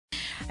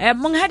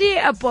Monghadi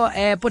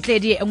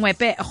Potledi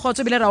Ngoepe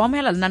khotso bile ra wa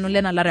mohela lenano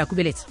lena la re a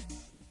kubeletsa.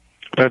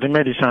 Re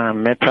dumedisa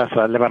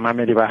Twasa le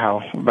bamamedi ba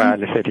hao ba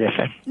Lesedi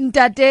FM.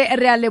 Ntate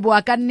re a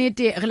leboa ka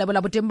nnete re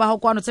lebola boteng ba ho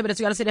kwano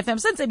tshebeletso ya Lesedi FM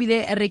sentse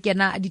bile re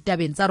kena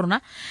ditabeng tsa rona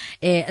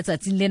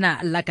tsatsing lena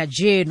la ka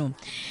jeno.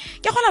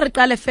 Ke gona re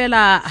qale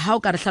fela ha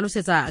o ka re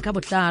hlalosetsa ka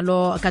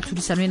botlalo ka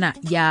tlhodisano ena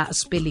ya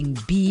spelling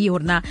bee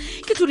horna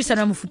ke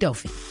tlhodisano ya mofuta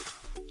ofe?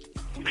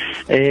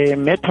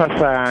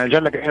 Twasa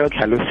jalo ka o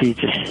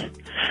tlhalositse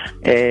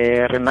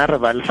rena re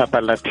ba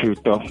lefapha la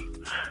thuto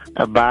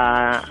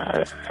ba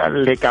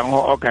lekang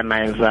ho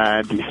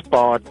organize di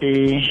sport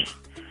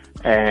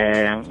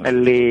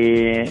le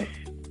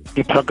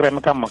di program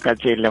ka moka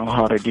tse leng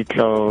hore di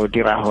tlo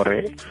dira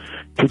hore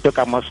thuto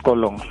ka mo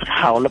sekolong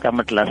ha o le ka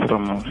mo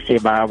classroom e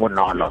ba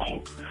bonolo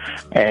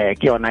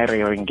ke yona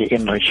re reng ke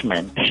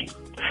enrichment.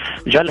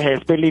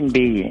 Jwale spelling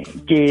bee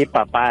ke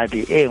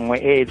papadi e nngwe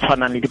e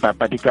tshwanang le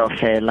dipapadi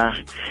kaofela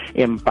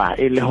empa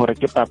e le hore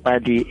ke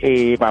papadi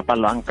e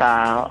bapalwang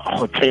ka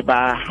go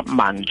tseba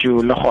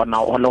manju le gona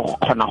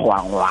go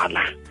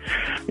angwala.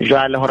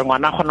 Jwale hore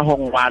ngwana a kgone go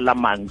ngwala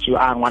manju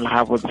a ngwala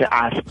ga botse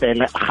a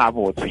spele ga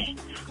botse,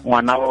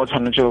 ngwana o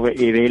tshwanetse go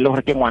e be le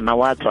hore ke ngwana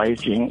wa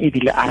tlwaetseng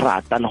ebile a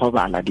rata le go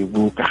bala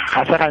dibuka.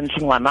 Ga se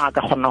gantsi ngwana a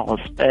ka kgona go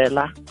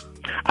spela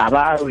a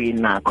ba a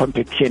wina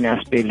competition ya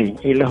spelling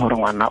e le hore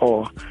ngwana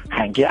o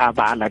hanke a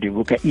bala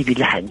dibuka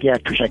ebile hanke a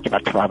thusha ke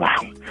batho ba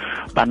bangwe.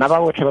 Bana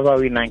ba botlhe ba ba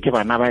winang ke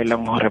bana ba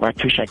ileng hore ba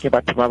thusha ke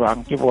batho ba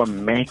bangwe, ke bo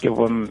mme, ke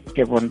bo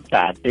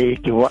ntate,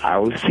 ke bo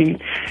ausi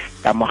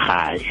ka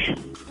mogae.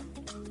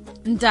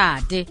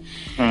 Ntate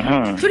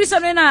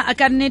tlhodisano ena a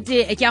ka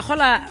nnete ke a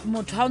gola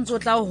motho ha o ntse o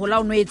tla o hola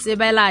o no e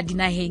tsebela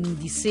dinaheng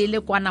di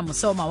sele kwana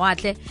moseo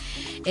mawatle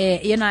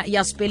ena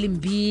ya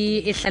spelling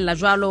bee e hlella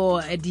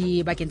jwalo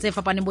di bakeng tse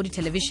fapaneng bo di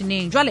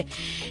televisioneng jwale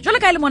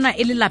ka ile mona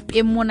e le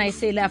lapeng mona e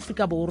se le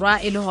Afrika Borwa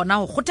e le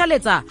hona ho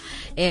kgothaletsa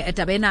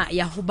tabena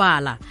ya ho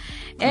bala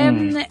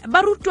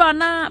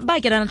barutwana ba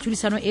kenana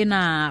tlhodisano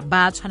ena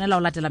ba tshwanela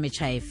ho latela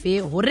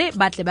metjhaefe hore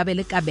ba tle ba be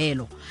le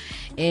kabelo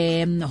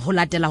ho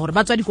latela hore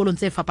ba tswa dikolong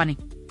tse fapaneng.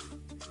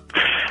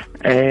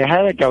 Ha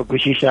re ka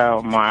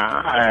kwishisha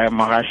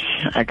magash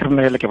a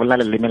kremele ke bolla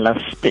le leme la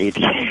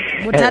Sepedi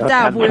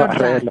bothata bo yo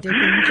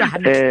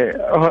tlate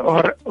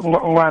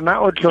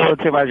ngwana o tlo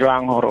tseba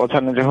jwang hore o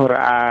tshwanetse hore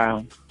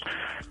a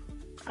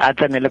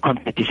tsenele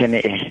competition o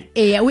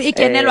e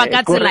kenelwa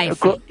ka tsela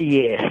efe?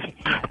 Yes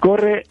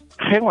gore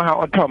ge ngwaga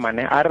o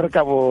thomane a re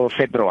ka bo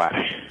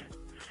February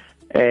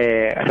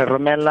re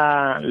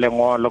romela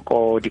lengolo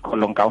ko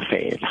dikolong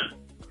kaofela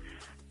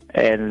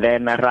and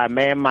then ra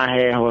mema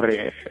he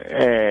hore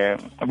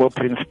bo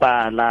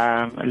principal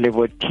le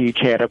bo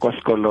teacher ko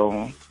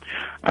sekolong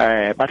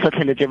ba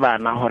tlhotlheletse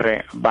bana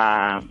hore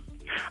ba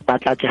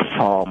tlatse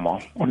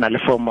formo. O na le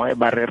formo e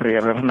ba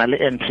re na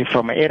le entry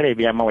form e re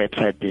bia ma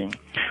website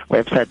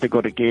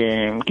gore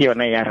ke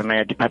yona ya rena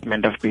ya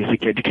Department of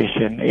Basic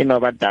Education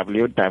ba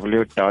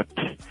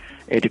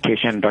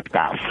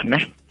www.education.gov ne.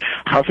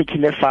 Ha o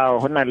fitlhile fa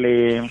ho na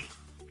le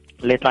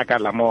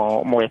tlakala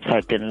mo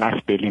website la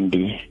spelling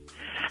bee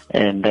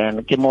and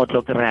then ke mo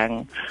tlo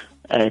krang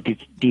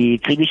di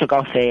tsebiso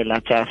kaofela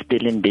tsa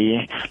spelling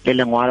bee le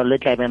lengwalo le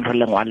tla ben re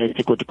lengwalo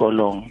le ko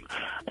dikolong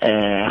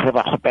re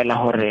ba kgopela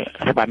hore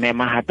re ba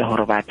mema hape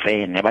hore ba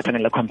tsene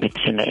le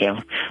competition eo.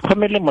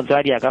 Gomme le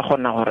motswadi a ka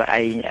gona hore a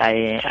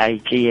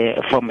tseye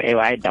form eo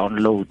a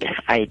download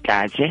a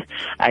tlatse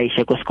a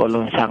ise ko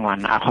sekolong sa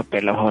ngwana a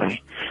kgopela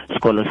hore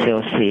sekolo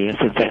seo se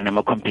tsene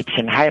mo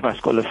competition. Ha ba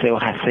sekolo seo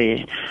ga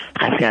se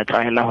a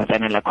tlwaela ho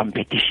tsenela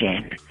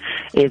competition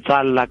e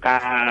tswalla ka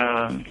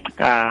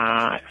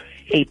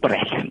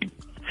April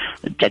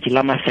tšatši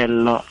la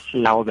mafelo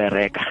la o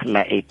bereka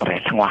la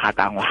April ngwaga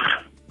ka ngwaga.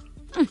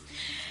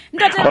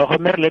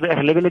 Gomme re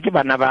lebeletse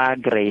bana ba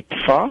grade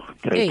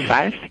 4, grade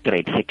 5,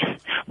 grade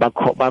 6 ba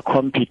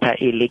computer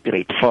e le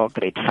grade 4,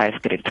 grade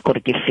 5, grade gore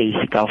ke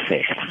face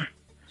kaofela.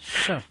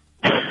 Sure.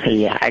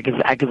 Yeah, a ke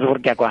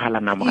gore ke a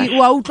kwahala na mo.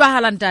 Wa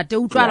utlwahala ntate,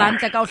 utlwala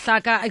hantle ka o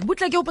hlaka. Ke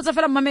butle ke hopotsa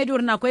fela mmamedi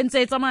hore nako entse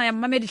e tsamaya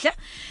mmamedi hle.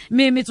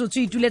 Me metsotso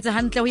ituletse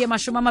hantle ho ye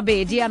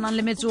 20 a nang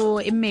le metso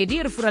e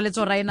mmedi re fura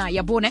letso raena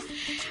ya bone.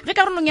 Re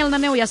ka ronong ya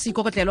lenaneo ya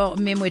seikokotlelo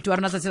mme moeti wa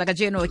rona tsatsela ka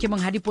jeno ke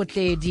Monghadi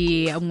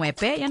Potledi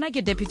Ngoepe yana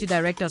ke Deputy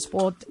Director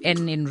Sport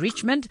and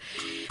Enrichment,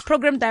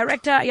 Program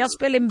Director ya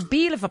Spelling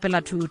Bee Lefapha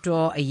la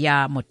Thuto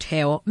ya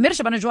Motheo. Mme re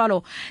shebana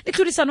jwalo le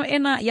tlhodisano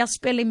ena ya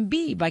Spelling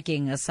Bee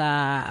bakeng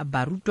sa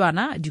barutwana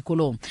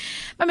dikolong.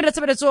 Mamela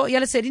tshebeletso ya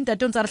Lesedi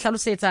ntate o ntse re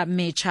hlalosetsa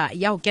metjha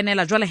ya ho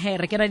kenela jwale he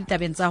re kena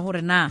ditabeng tsa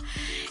hore na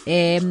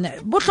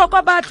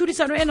bohlokwa ba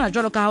tlhodisano ena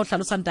jwalo ka ha o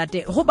hlalosa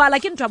ntate ho bala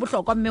ke ntho ya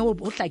bohlokwa mme ho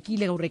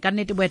hlakile hore ka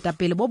nnete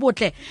boetapele bo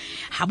botle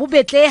ha bo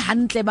betle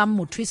hantle ba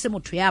motho se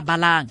motho ya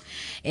balang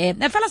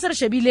fela se re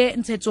shebile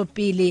ntshetso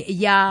pele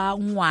ya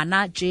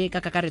ngwana tje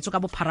ka kakaretso ka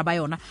bophara ba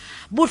yona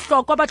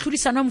bohlokwa ba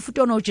tlhodisano ya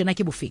mofuta ona o tjena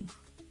ke bofeng?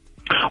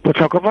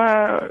 Bohlokwa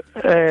ba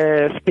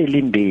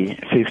spelling bee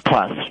se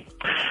Twasa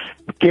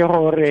ke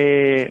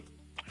gore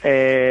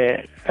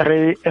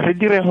re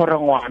dire hore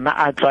ngwana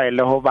a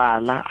tlwaele ho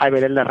bala a be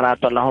le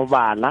lerato la ho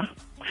bala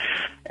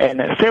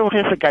ene seo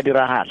ge se ka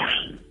diragala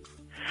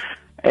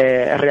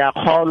re a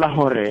kgola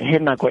hore he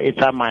nako e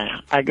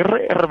tsamaya a ke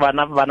re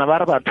bana ba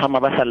re ba thoma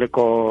ba sa le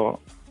ko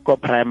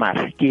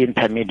primary ke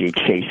intermediate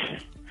phase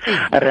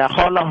re a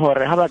kgola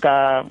hore ha ba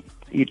ka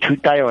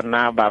ithuta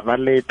yona ba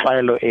le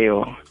tlwaelo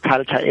eo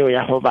culture eo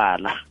ya go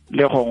bala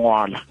le go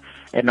ngola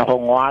ene go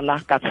ngola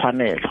ka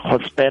tshwanelo go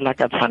spela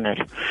ka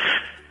tshwanelo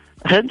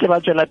gente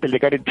ba tswela pele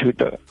ka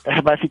dithuto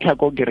ba fitlha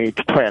ko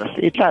grade 12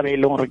 e tla be e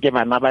leng gore ke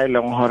bana ba e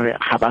leng gore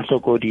ga ba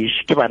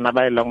sokodishe ke bana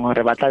ba e leng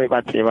gore ba tla be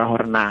ba tseba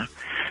gore na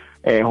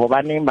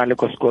hobaneng ba le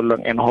ko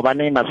sekolong and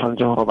hobaneng ba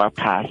tshwanetse gore ba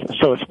pass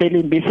so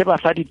spelling bee se ba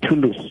fa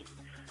di-tools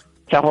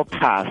tsa go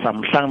passa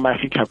mohlang ba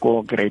fitlha ko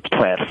grade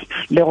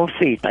 12 le go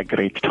feta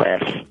grade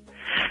 12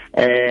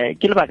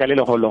 ke lebaka le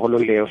legolo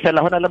leo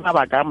fela hona le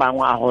mabaka a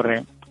mangwe a gore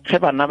ge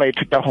bana ba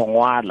ithuta go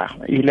ngwala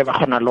ile ba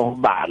kgona le go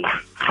bala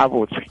ga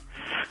botse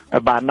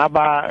bana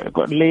ba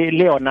le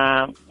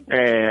yona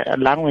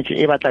language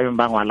e ba tlabeng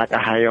ba ngwala ka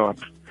ha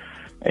yona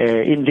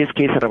in this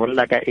case re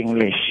bolela ka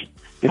English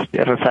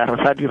re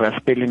sa dira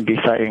spelling bee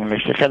sa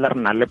English fela re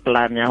na le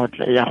plan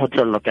ya go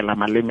tlolokela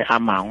maleme a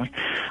mangwe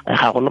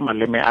ga go le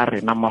maleme a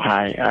rena mo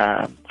gae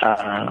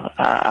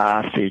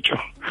a setso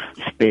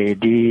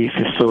Sepedi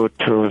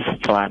Sesotho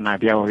Setswana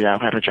bjao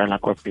re jala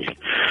ko pele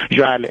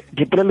jwale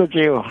dipolelo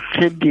tseo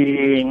ge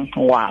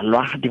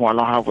dingwalwa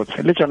ga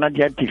botse le tsona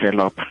di a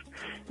developa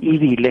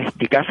ebile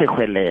di ka se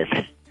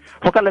hwelele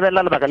go ka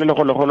lebella lebaka le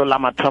legolo la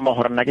mathomo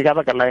gore nna ke ka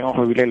baka la eng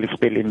go bile le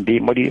spelling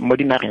bee mo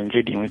dinageng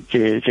tse dingwe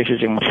tse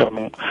setseng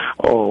mohlomong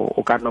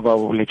o ka no ba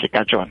boletse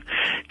ka tsona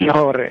ke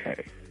gore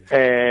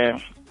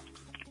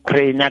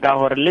re nyaka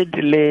gore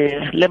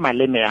le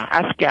maleme a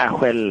se ka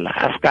hwella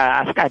a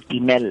se ka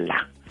timella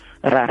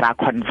ra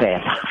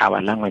converse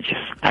our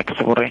languages a ke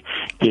se gore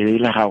ke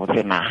ile ga o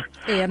tsena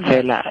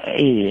fela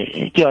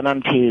ke yona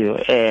ntho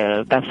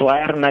that's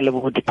why re na le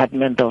bo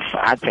Department of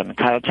Arts and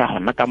Culture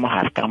gona ka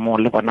mogare ka mo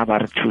le bona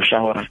ba re thusa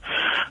gore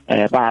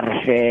ba re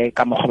fe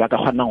ka mo go ba ka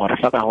kgona gore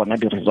fa ka gona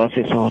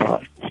di-resources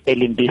gore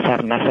spelling bee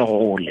sa rena se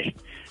gole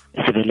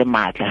se be le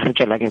matla re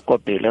tswela ke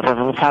kopele re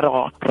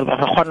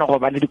kgona go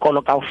ba le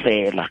dikolo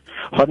kaofela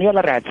gone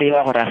yola re a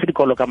tseba gore a se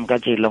dikolo ka moka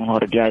tse leng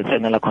gore di a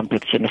tsenela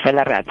competition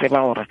fela re a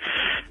tseba gore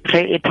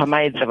ge e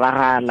thoma e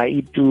tsebagala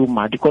e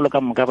tuma dikolo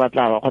ka moka go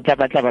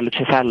tla ba le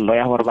tshesalo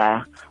ya gore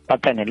ba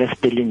tsenele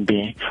spelling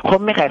bee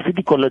gomme ga se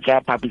dikolo tsa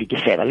public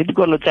fela le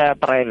dikolo tsa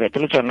private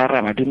le tsona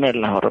re ba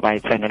dumelela gore ba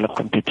tsenele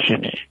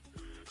competition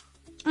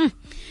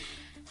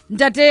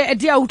Ntate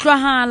di a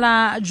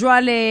utlwahala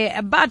jwale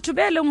batho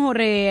be leng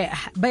hore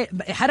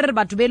ha re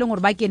batho be leng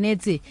hore ba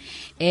kenetse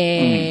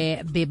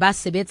be ba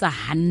sebetsa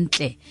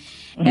hantle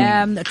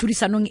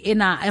tlhodisanong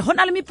ena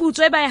hona le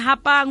meputso e ba e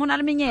hapang hona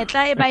le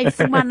menyetla e ba e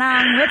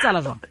fumanang ho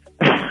etsala jwang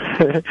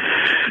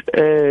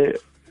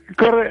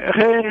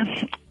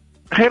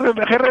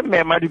ge re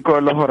mema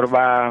dikolo hore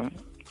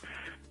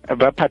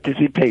ba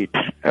participate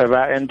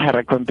ba enter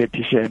a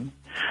competition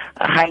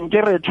ga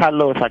nke re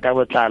tlhalosa ka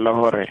botlalo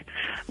gore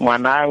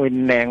ngwana a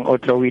winneng o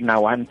tlo wina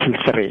 1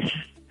 2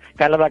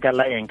 3 ka lebaka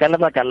la eng ka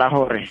lebaka la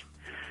gore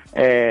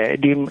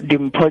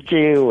dimpho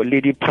tseo le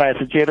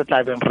di-price tse re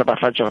tlabeng re ba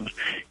fa tsona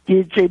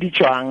ke tse di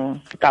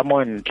tswang ka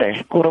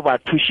montle kore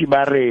bathuši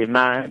ba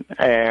rena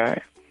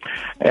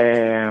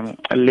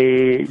le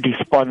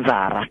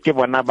di-sponsora ke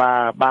bona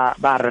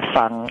ba re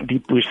fang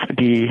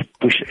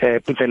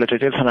diputseletso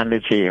tse tshwanang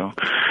le tseo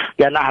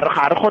yala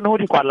ga re kgone go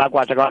di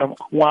kwala-kwatsa ka gore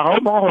ngwaga o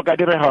mongwe go ka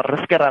dira gore re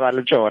se ke ra ba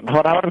le tsone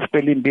gore ga re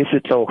spelling bee se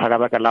tloga ka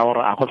baka la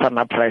gore a go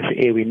tshwana price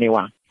e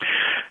winiwang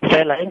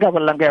fela e nka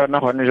bolelang ka yona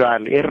gone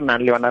jwale e re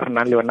nang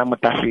le yona mo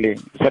tafoleng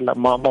fela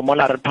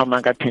mola re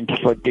thomang ka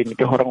 2014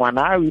 ke gore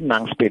ngwana a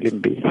winang spelling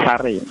bee sa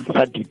rena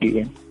sa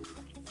DBA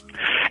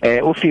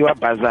o fiwa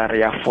bursary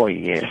ya 4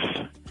 years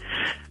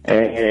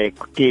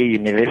ke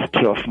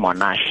University of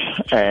Monash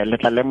le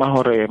tla lema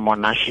gore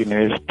Monash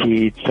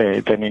University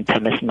it's an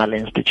international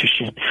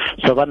institution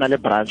so ba na le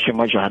branch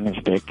mo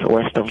Johannesburg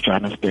west of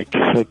Johannesburg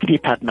so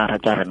ke partner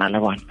tsa rena le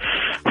bona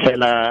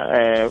fela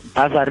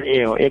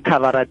bursary eo e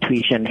covera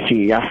tuition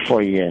fee ya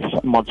 4 years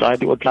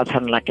motswadi o tla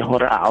tshwanela ke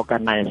gore a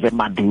organize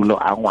madulo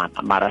a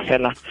ngwana mara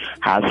fela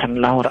ha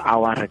tshwanela gore a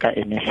wa reka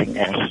anything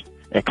else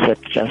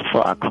except just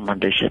for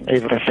accommodation.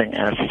 Everything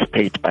else is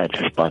paid by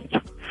the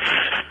sponsor.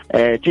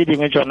 Tse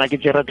dingwe tsona ke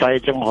tse re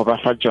tlwaetseng go ba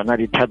fa tsona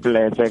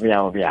di-tablets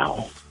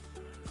bjao.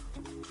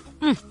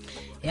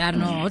 Ya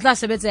no o tla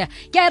sebetsa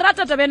ke a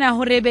rata tabena ya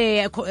hore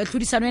be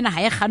tlhodisano ena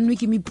ha e gannwe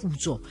ke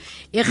meputso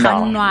e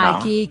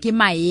gannwa ke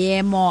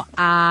maemo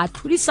a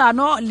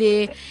tlhodisano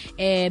le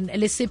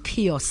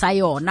sepheo sa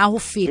yona ho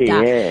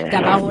feta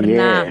taba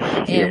hona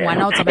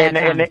ngwana o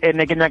tsabana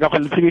ene ke nyaka go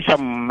le tsebisa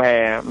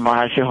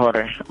mohashi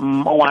hore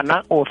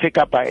ngwana o fe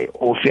kapa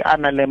o fe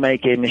ana le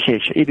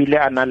maikemišetšo ebile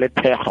ana le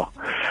thego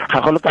ga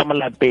go le ka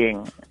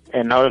molapeng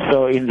and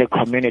also in the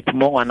community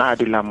mo ngwana a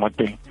dulang mo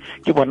teng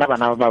ke bona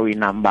bana ba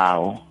winang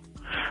bao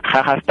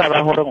ga sta ba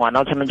gore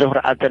ngwana o tshwanetse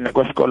gore a tsene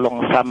ko sekolong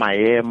sa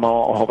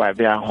maemo go ba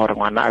bjang gore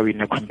ngwana a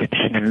wine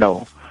competition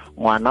no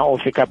ngwana o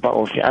fe kapa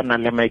o fe a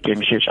nang le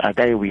maikemišetšo a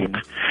ka e wina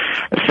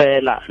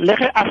fela le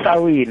ge a sa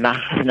wina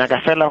re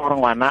nyaka fela gore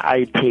ngwana a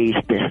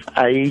taste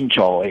a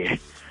enjoy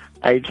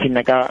a itsine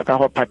ka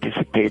go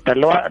participate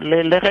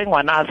le ge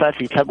ngwana a sa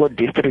fitlha ko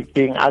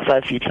districting a sa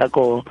fitlha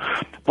ko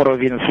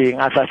provinceng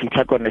a sa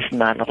fitlha ko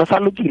national go sa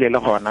lokile le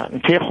gona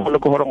ntse go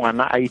le gore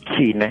ngwana a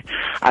itsine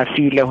a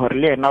file gore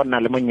le ena o na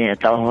le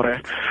monyetla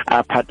gore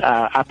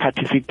a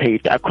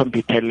participate a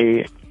compete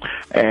le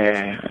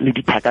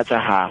dithaka tsa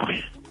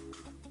gagwe.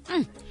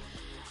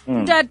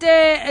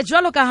 Ntate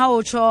jwalo ka ha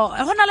o tsho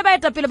hona le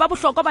baetapele ba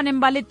bohlokwa ba neng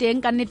ba le teng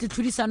ka nnete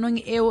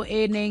tlhodisanong eo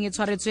e neng e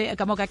tshwaretswe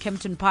ka moka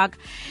Kempton Park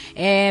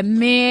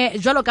me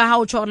jwalo ka ha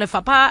o tsho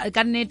lefapha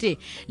ka nnete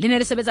le ne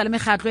le sebetsa le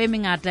mekgatlo e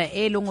mengata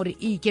e leng hore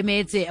e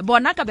ikemetse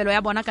bona kabelo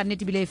ya bona ka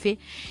nnete bile efe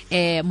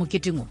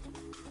moketeng o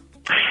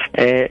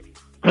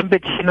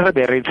competition re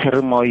be re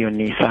tshwere mo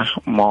Unisa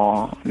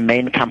mo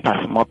main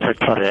campus mo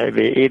Pretoria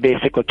e be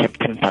se ko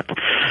Kempton Park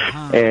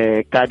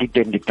ka di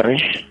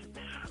 23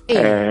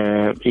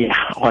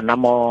 gona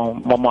mo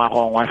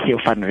moagong wa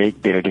Van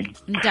Wyk building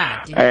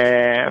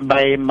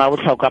ba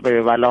botlhokwa be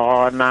ba le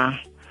gona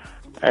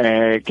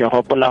ke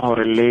gopola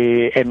gore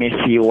le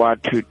MEC wa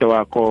thuto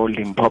wa ko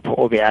Limpopo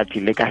o be a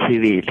tlile ka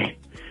sebele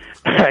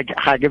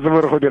ga ke tsebe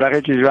gore go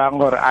diragetse jwang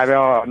gore a be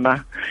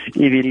gona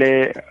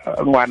ebile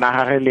ngwana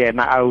gage le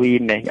ena a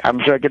wine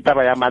I'm sure ke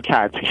taba ya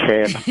matlhatsi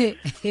fela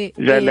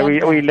jale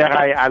o ile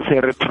gae a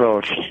tshwere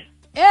trophy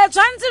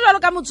tshwantse jwalo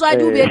ka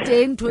motswadi o be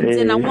teng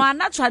thontse na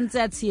ngwana tshwantse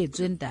a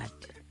tshietswe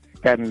ntate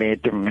ka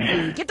nnete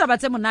mme ke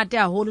taba tse monate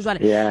haholo jwale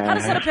ga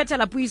re se re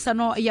phethela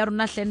puisano ya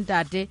rona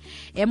hlentate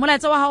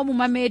molaetsa wa hao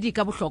momamedi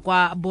ka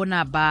bohlokwa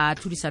bona ba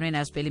tlhodisano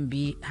ena ya spelling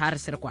bee ha re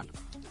se re kwala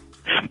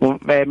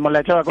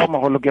molaetsa wa ka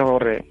mogolo ke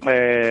gore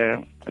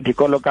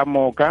dikolo ka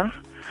moka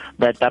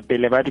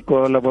baetapele ba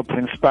dikolo bo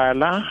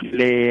principala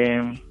le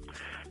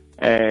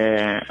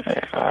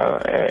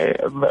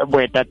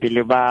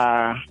boetapele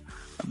ba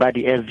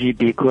di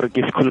SGB gore ke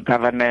school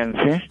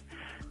governance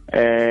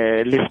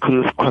le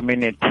school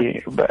community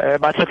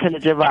ba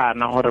tlhotlheletse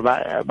bana gore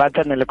ba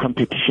tsenele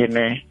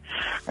competition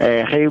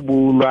ge e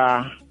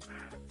bulwa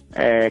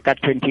ka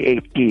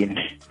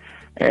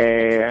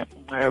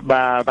 2018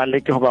 ba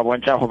leke go ba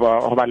bontsha go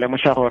ba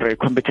lemoša gore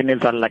competition e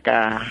tsalla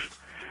ka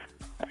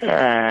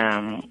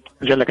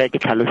jalo ka ke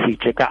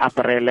tlhalositse ka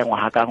April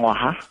ngwaga ka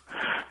ngwaga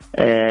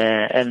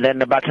and then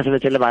ba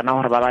tlhotlheletse le bana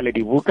gore ba le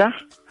dibuka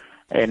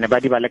ne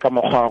ba di ba le ka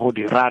mokgwa go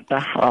di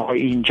rata go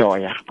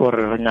enjoya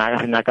gore re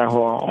nyaka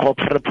go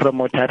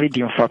promote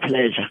reading for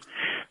pleasure.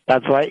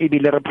 That's why e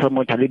bile re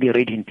promote le di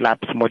reading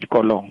clubs mo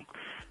dikolong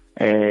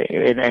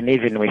and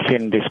even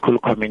within the school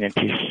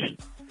communities.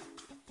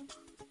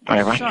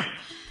 Sure.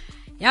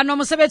 Ya no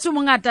mosebetsi o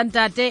mongata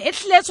ntate e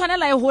tlile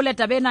tshwanela e hole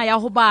tabena ya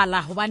ho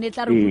bala hobane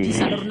tla re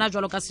hodisa le rona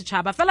jwalo ka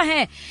setjhaba fela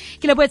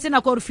ke le boetse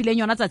nako re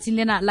fileng yona tsatsing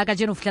lena la ka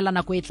jeno fihlela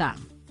nako e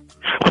tlang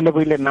go le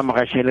boile nna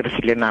mogashele re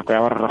file nako ya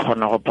gore re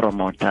kgona go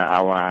promota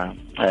our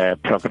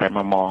program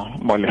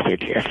mo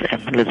Lesedi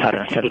FM le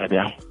tshwareng fela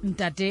bjang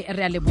ntate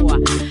re a leboa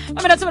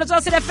mamela tshebetso ya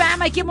Lesedi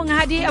FM ke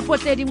Monghadi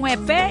Potledi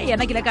Ngoepe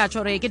yena ke le ka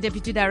tshore ke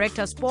Deputy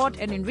Director Sport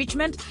and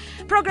Enrichment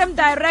Program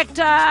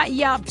Director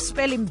ya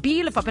Spelling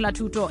Bee le fapela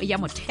thuto ya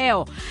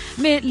motheo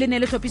me le ne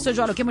le tlhopiso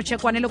jwalo ke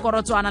motšhekwane le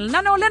korotswana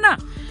lenaneo lena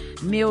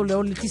me o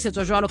le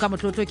tlisetso jwalo ka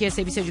motlotlo ke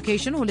Service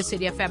Education ho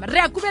Lesedi FM re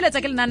a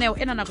kubeletsa ke lenaneo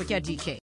ena nako ke ya DK